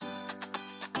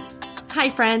Hi,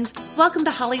 friend. Welcome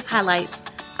to Holly's Highlights,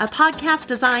 a podcast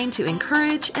designed to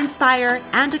encourage, inspire,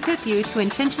 and equip you to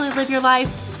intentionally live your life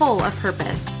full of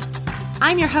purpose.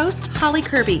 I'm your host, Holly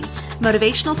Kirby,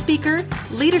 motivational speaker,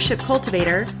 leadership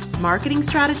cultivator, marketing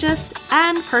strategist,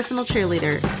 and personal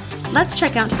cheerleader. Let's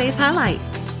check out today's highlight.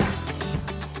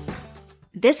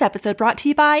 This episode brought to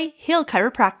you by Heal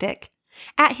Chiropractic.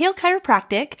 At Heal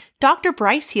Chiropractic, Dr.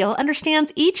 Bryce Heal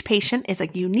understands each patient is a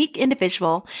unique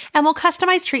individual and will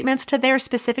customize treatments to their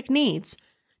specific needs.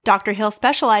 Dr. Heal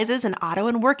specializes in auto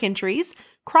and work injuries,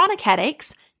 chronic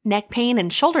headaches, neck pain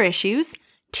and shoulder issues,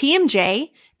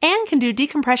 TMJ, and can do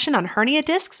decompression on hernia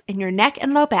discs in your neck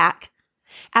and low back.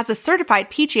 As a certified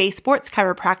PGA sports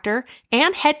chiropractor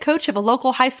and head coach of a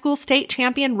local high school state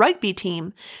champion rugby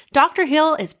team, Dr.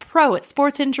 Hill is pro at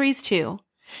sports injuries too.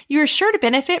 You're sure to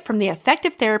benefit from the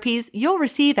effective therapies you'll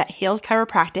receive at Heal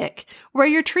Chiropractic, where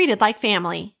you're treated like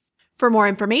family. For more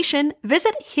information,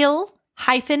 visit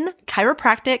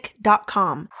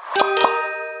heal-chiropractic.com.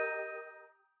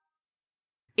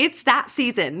 It's that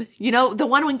season. You know, the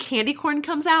one when candy corn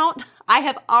comes out. I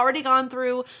have already gone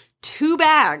through 2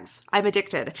 bags. I'm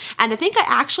addicted. And I think I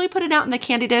actually put it out in the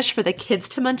candy dish for the kids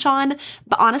to munch on.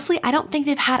 But honestly, I don't think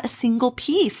they've had a single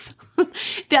piece.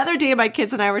 The other day, my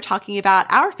kids and I were talking about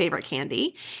our favorite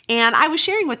candy, and I was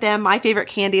sharing with them my favorite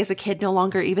candy as a kid no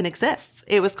longer even exists.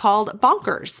 It was called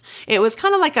Bonkers. It was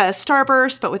kind of like a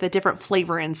Starburst, but with a different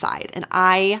flavor inside, and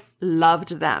I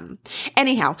loved them.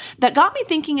 Anyhow, that got me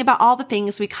thinking about all the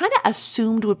things we kind of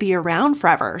assumed would be around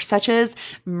forever, such as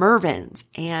Mervyn's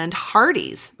and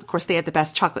Hardee's. Of course, they had the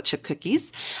best chocolate chip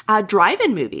cookies.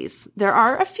 Drive-in movies. There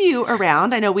are a few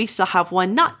around. I know we still have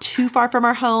one not too far from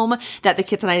our home that the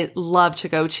kids and I love to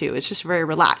go to. It's just very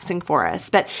relaxing for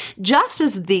us. But just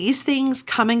as these things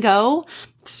come and go,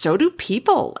 so do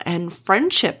people and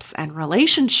friendships and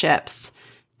relationships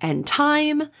and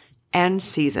time and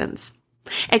seasons.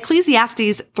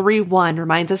 Ecclesiastes 3:1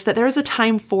 reminds us that there is a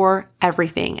time for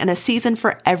everything and a season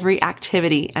for every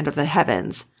activity under the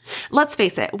heavens. Let's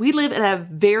face it, we live in a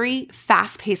very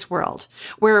fast-paced world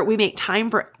where we make time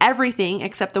for everything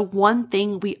except the one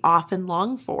thing we often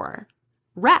long for: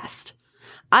 rest.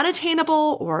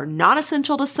 Unattainable or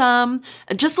non-essential to some.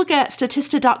 Just look at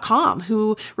Statista.com,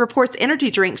 who reports energy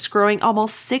drinks growing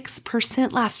almost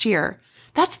 6% last year.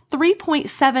 That's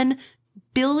 $3.7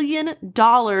 billion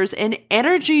in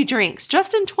energy drinks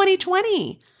just in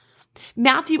 2020.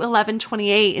 Matthew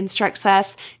 11:28 instructs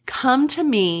us, "Come to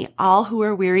me, all who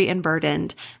are weary and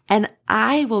burdened, and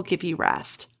I will give you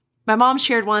rest." My mom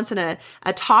shared once in a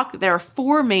talk that there are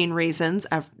 4 main reasons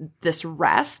of this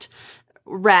rest.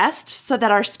 Rest so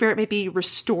that our spirit may be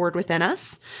restored within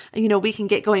us. You know, we can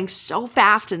get going so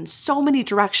fast in so many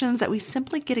directions that we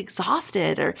simply get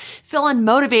exhausted or feel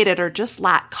unmotivated or just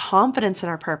lack confidence in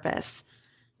our purpose.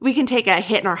 We can take a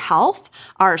hit in our health,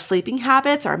 our sleeping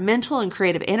habits, our mental and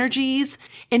creative energies.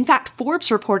 In fact, Forbes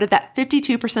reported that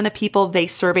 52% of people they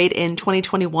surveyed in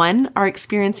 2021 are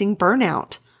experiencing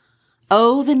burnout.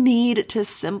 Oh, the need to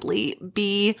simply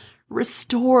be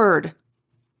restored.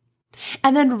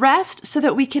 And then rest so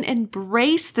that we can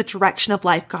embrace the direction of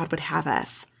life God would have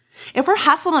us. If we're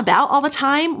hustling about all the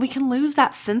time, we can lose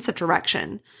that sense of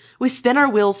direction. We spin our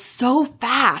wheels so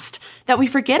fast that we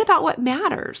forget about what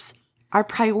matters, our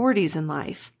priorities in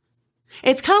life.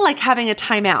 It's kind of like having a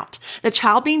timeout. The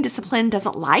child being disciplined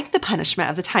doesn't like the punishment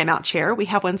of the timeout chair. We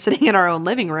have one sitting in our own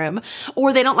living room,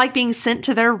 or they don't like being sent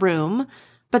to their room.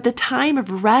 But the time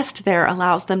of rest there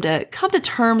allows them to come to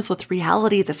terms with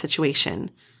reality of the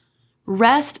situation.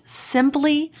 Rest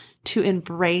simply to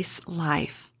embrace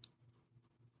life.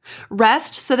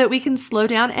 Rest so that we can slow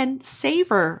down and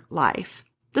savor life.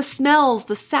 The smells,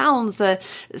 the sounds, the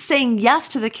saying yes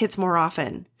to the kids more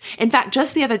often. In fact,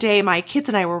 just the other day, my kids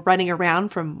and I were running around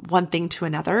from one thing to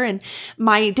another, and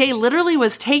my day literally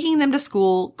was taking them to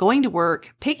school, going to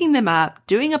work, picking them up,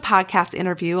 doing a podcast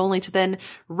interview, only to then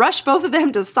rush both of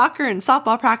them to soccer and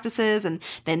softball practices, and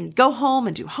then go home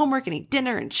and do homework and eat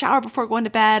dinner and shower before going to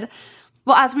bed.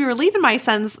 Well, as we were leaving my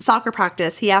son's soccer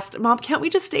practice, he asked, "Mom, can't we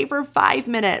just stay for 5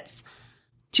 minutes?"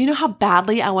 Do you know how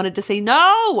badly I wanted to say,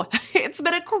 "No, it's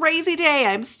been a crazy day.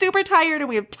 I'm super tired and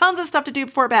we have tons of stuff to do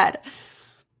before bed."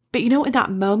 But you know, in that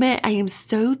moment, I am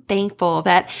so thankful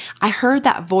that I heard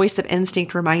that voice of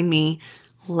instinct remind me,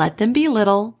 let them be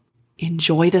little,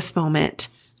 enjoy this moment.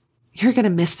 You're going to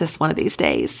miss this one of these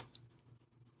days.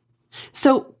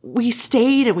 So we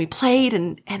stayed and we played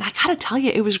and I gotta tell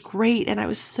you, it was great. And I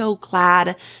was so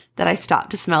glad that I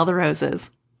stopped to smell the roses.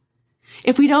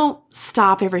 If we don't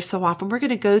stop every so often, we're going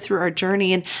to go through our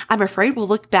journey, and I'm afraid we'll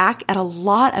look back at a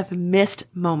lot of missed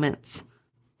moments.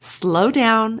 slow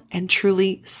down and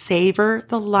truly savor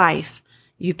the life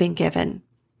you've been given.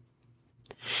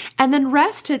 And then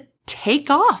rest to take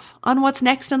off on what's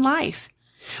next in life.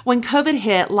 When COVID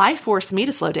hit, life forced me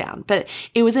to slow down, but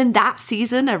it was in that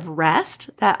season of rest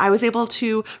that I was able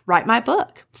to write my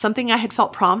book, something I had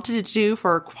felt prompted to do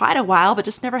for quite a while, but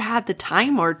just never had the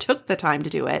time or took the time to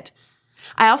do it.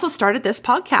 I also started this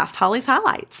podcast, Holly's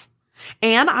Highlights,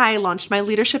 and I launched my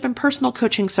leadership and personal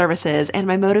coaching services and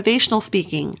my motivational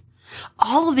speaking.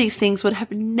 All of these things would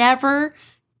have never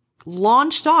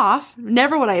launched off,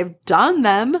 never would I have done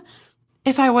them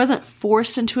if I wasn't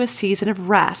forced into a season of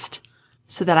rest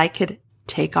so that I could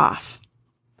take off.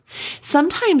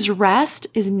 Sometimes rest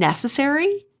is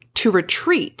necessary to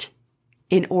retreat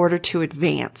in order to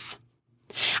advance.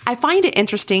 I find it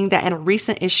interesting that in a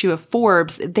recent issue of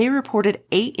Forbes, they reported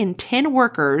 8 in 10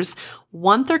 workers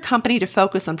want their company to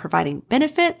focus on providing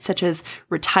benefits such as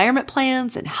retirement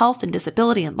plans and health and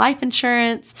disability and life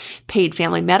insurance, paid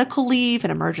family medical leave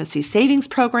and emergency savings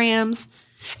programs.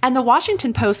 And the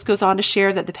Washington Post goes on to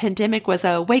share that the pandemic was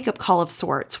a wake-up call of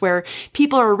sorts, where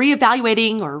people are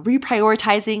reevaluating or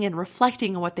reprioritizing and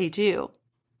reflecting on what they do.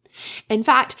 In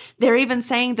fact, they're even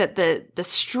saying that the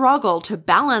struggle to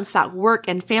balance that work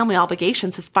and family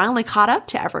obligations has finally caught up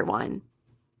to everyone.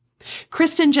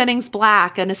 Kristen Jennings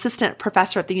Black, an assistant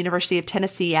professor at the University of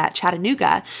Tennessee at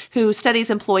Chattanooga, who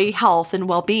studies employee health and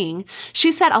well-being,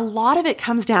 she said a lot of it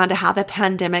comes down to how the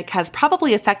pandemic has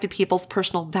probably affected people's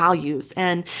personal values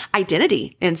and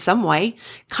identity in some way,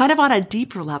 kind of on a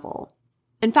deeper level.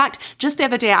 In fact, just the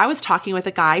other day, I was talking with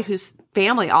a guy whose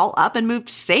family all up and moved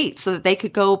states so that they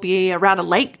could go be around a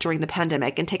lake during the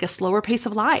pandemic and take a slower pace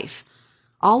of life.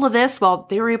 All of this while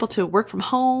they were able to work from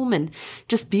home and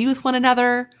just be with one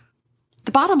another.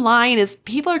 The bottom line is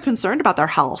people are concerned about their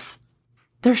health.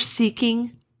 They're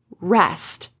seeking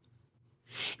rest.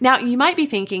 Now, you might be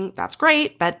thinking, that's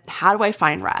great, but how do I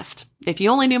find rest? If you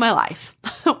only knew my life.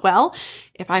 Well,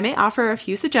 if I may offer a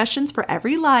few suggestions for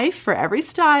every life, for every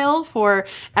style, for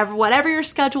whatever your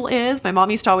schedule is. My mom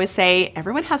used to always say,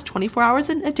 everyone has 24 hours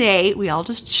in a day. We all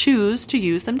just choose to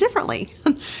use them differently.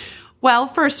 Well,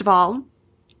 first of all,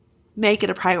 make it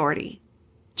a priority.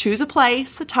 Choose a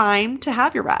place, a time to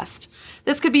have your rest.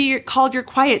 This could be called your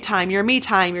quiet time, your me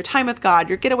time, your time with God,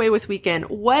 your getaway with weekend,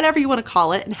 whatever you want to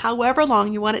call it, and however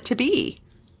long you want it to be.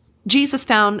 Jesus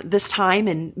found this time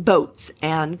in boats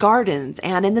and gardens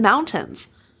and in the mountains.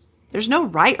 There's no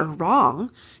right or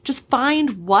wrong. Just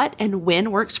find what and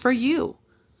when works for you.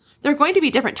 There are going to be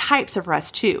different types of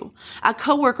rest too. A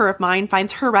coworker of mine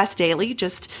finds her rest daily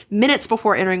just minutes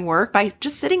before entering work by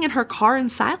just sitting in her car in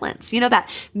silence. That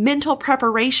mental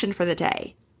preparation for the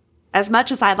day. As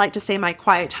much as I'd like to say my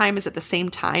quiet time is at the same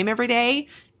time every day,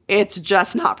 it's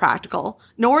just not practical,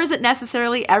 nor is it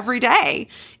necessarily every day.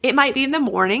 It might be in the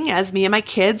morning as me and my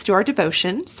kids do our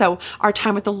devotion, so our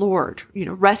time with the Lord,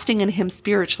 resting in Him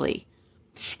spiritually.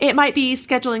 It might be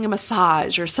scheduling a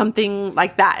massage or something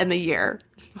like that in the year,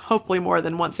 hopefully more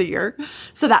than once a year,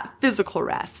 so that physical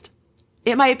rest.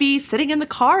 It might be sitting in the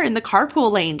car in the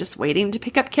carpool lane, just waiting to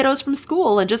pick up kiddos from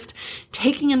school and just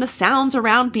taking in the sounds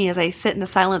around me as I sit in the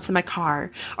silence in my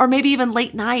car. Or maybe even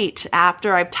late night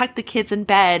after I've tucked the kids in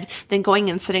bed, then going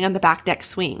and sitting on the back deck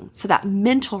swing. So that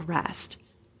mental rest.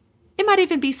 It might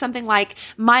even be something like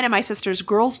mine and my sister's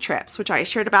girls' trips, which I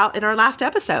shared about in our last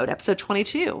episode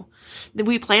 22.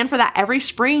 We plan for that every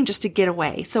spring just to get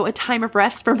away. So a time of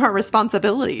rest from our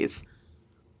responsibilities.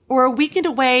 Or a weekend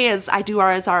away as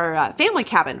our family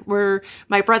cabin, where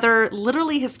my brother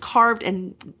literally has carved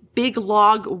in big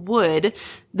log wood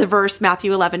the verse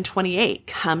Matthew 11:28,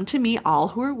 "Come to me all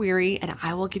who are weary and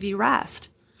I will give you rest."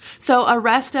 So a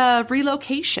rest of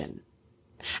relocation.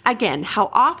 Again, how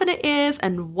often it is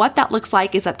and what that looks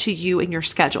like is up to you and your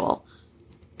schedule.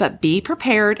 But be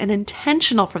prepared and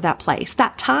intentional for that place,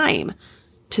 that time,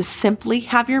 to simply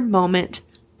have your moment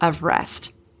of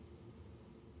rest.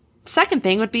 Second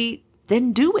thing would be,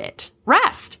 then do it.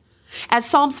 Rest. As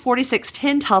Psalms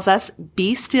 46:10 tells us,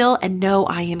 be still and know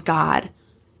I am God.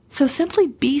 So simply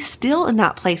be still in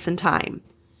that place and time.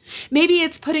 Maybe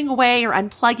it's putting away or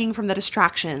unplugging from the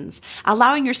distractions,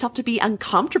 allowing yourself to be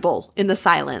uncomfortable in the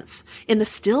silence, in the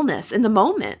stillness, in the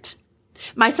moment.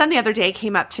 My son the other day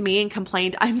came up to me and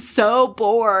complained, "I'm so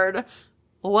bored."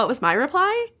 Well, what was my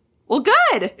reply? Well,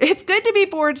 good. It's good to be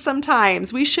bored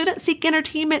sometimes. We shouldn't seek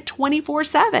entertainment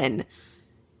 24/7.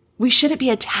 We shouldn't be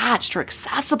attached or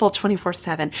accessible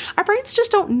 24/7. Our brains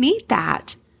just don't need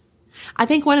that. I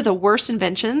think one of the worst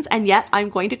inventions, and yet I'm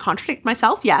going to contradict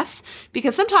myself, yes,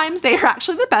 because sometimes they are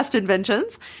actually the best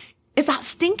inventions, is that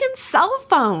stinking cell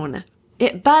phone.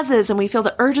 It buzzes and we feel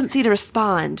the urgency to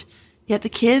respond. Yet the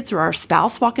kids or our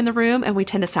spouse walk in the room and we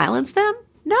tend to silence them?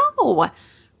 No.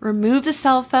 Remove the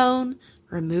cell phone,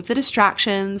 remove the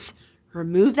distractions,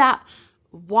 remove that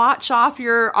watch off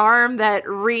your arm that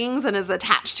rings and is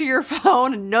attached to your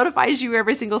phone and notifies you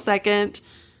every single second.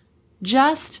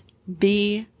 Just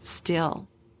be still.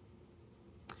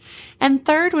 And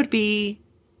third would be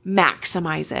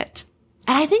maximize it.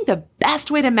 And I think the best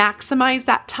way to maximize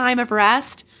that time of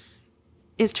rest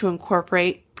is to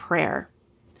incorporate prayer.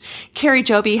 Carrie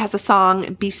Joby has a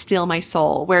song, Be Still My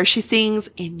Soul, where she sings,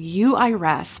 in you I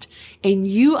rest, in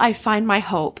you I find my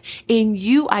hope, in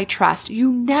you I trust,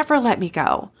 you never let me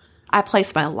go. I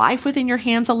place my life within your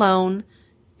hands alone.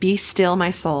 Be still my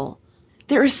soul.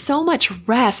 There is so much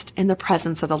rest in the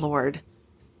presence of the Lord,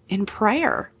 in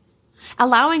prayer,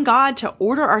 allowing God to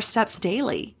order our steps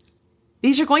daily.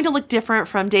 These are going to look different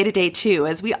from day to day too,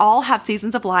 as we all have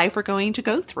seasons of life we're going to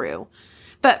go through.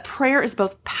 But prayer is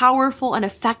both powerful and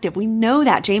effective. We know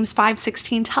that. James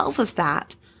 5:16 tells us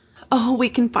that. Oh, we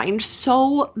can find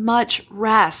so much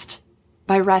rest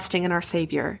by resting in our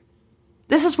Savior.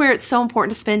 This is where it's so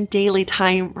important to spend daily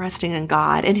time resting in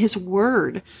God and His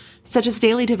Word, such as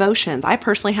daily devotions. I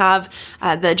personally have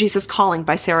the Jesus Calling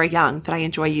by Sarah Young that I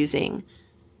enjoy using.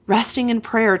 Resting in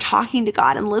prayer, talking to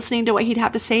God and listening to what He'd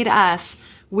have to say to us,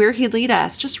 where He'd lead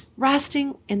us, just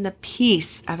resting in the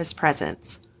peace of His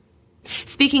presence.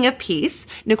 Speaking of peace,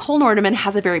 Nicole Nordeman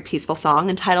has a very peaceful song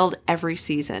entitled Every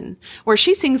Season, where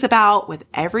she sings about with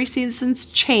every season's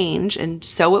change, and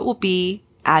so it will be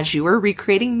as you are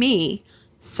recreating me,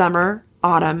 summer,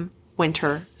 autumn,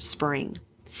 winter, spring.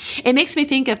 It makes me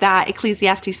think of that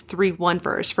Ecclesiastes 3:1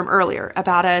 verse from earlier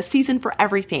about a season for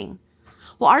everything.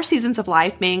 Well, our seasons of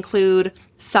life may include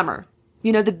summer,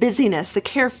 the busyness, the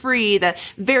carefree, the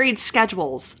varied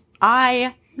schedules.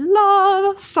 I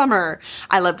love summer.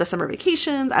 I love the summer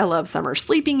vacations. I love summer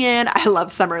sleeping in. I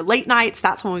love summer late nights.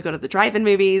 That's when we go to the drive-in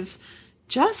movies.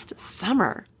 Just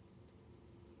summer.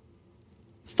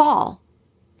 Fall.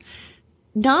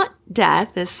 Not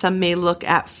death, as some may look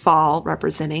at fall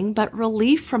representing, but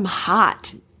relief from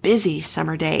hot, busy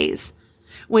summer days.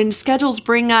 When schedules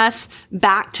bring us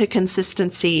back to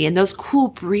consistency and those cool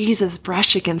breezes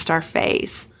brush against our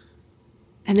face.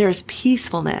 And there's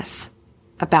peacefulness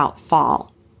about fall.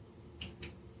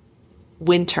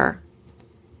 Winter,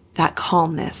 that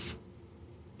calmness,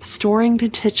 storing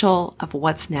potential of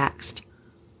what's next.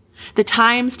 The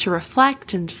times to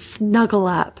reflect and snuggle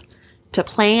up, to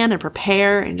plan and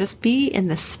prepare and just be in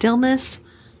the stillness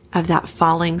of that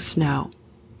falling snow.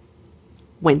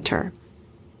 Winter.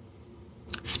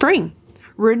 Spring,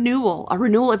 renewal, a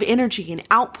renewal of energy and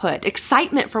output,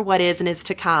 excitement for what is and is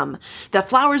to come. The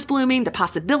flowers blooming, the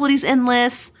possibilities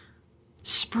endless.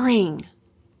 Spring.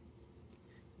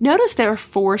 Notice there are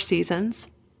 4 seasons.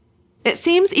 It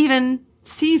seems even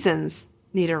seasons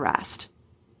need a rest.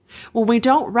 When we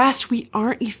don't rest, we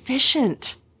aren't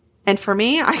efficient. And for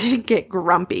me, I can get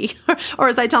grumpy. Or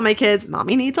as I tell my kids,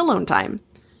 mommy needs alone time.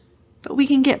 But we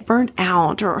can get burnt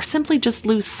out or simply just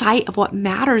lose sight of what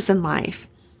matters in life.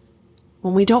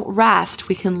 When we don't rest,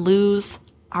 we can lose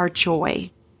our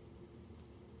joy.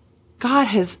 God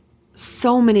has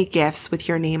so many gifts with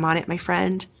your name on it, my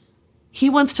friend. He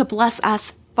wants to bless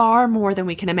us far more than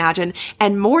we can imagine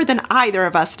and more than either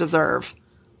of us deserve.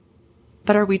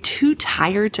 But are we too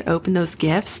tired to open those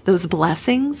gifts, those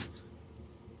blessings?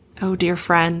 Oh, dear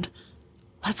friend,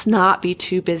 let's not be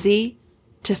too busy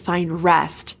to find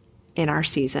rest in our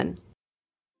season.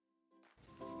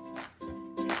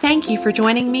 Thank you for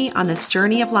joining me on this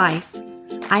journey of life.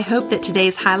 I hope that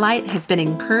today's highlight has been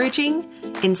encouraging,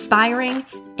 inspiring,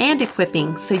 and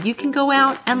equipping so you can go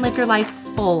out and live your life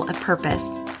full of purpose.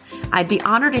 I'd be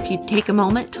honored if you'd take a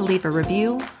moment to leave a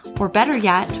review, or better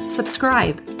yet,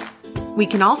 subscribe. We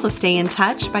can also stay in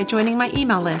touch by joining my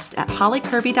email list at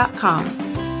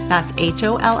hollycurby.com. That's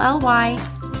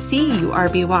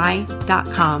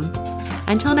HOLLYCURBY.com.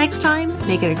 Until next time,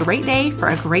 make it a great day for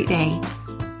a great day.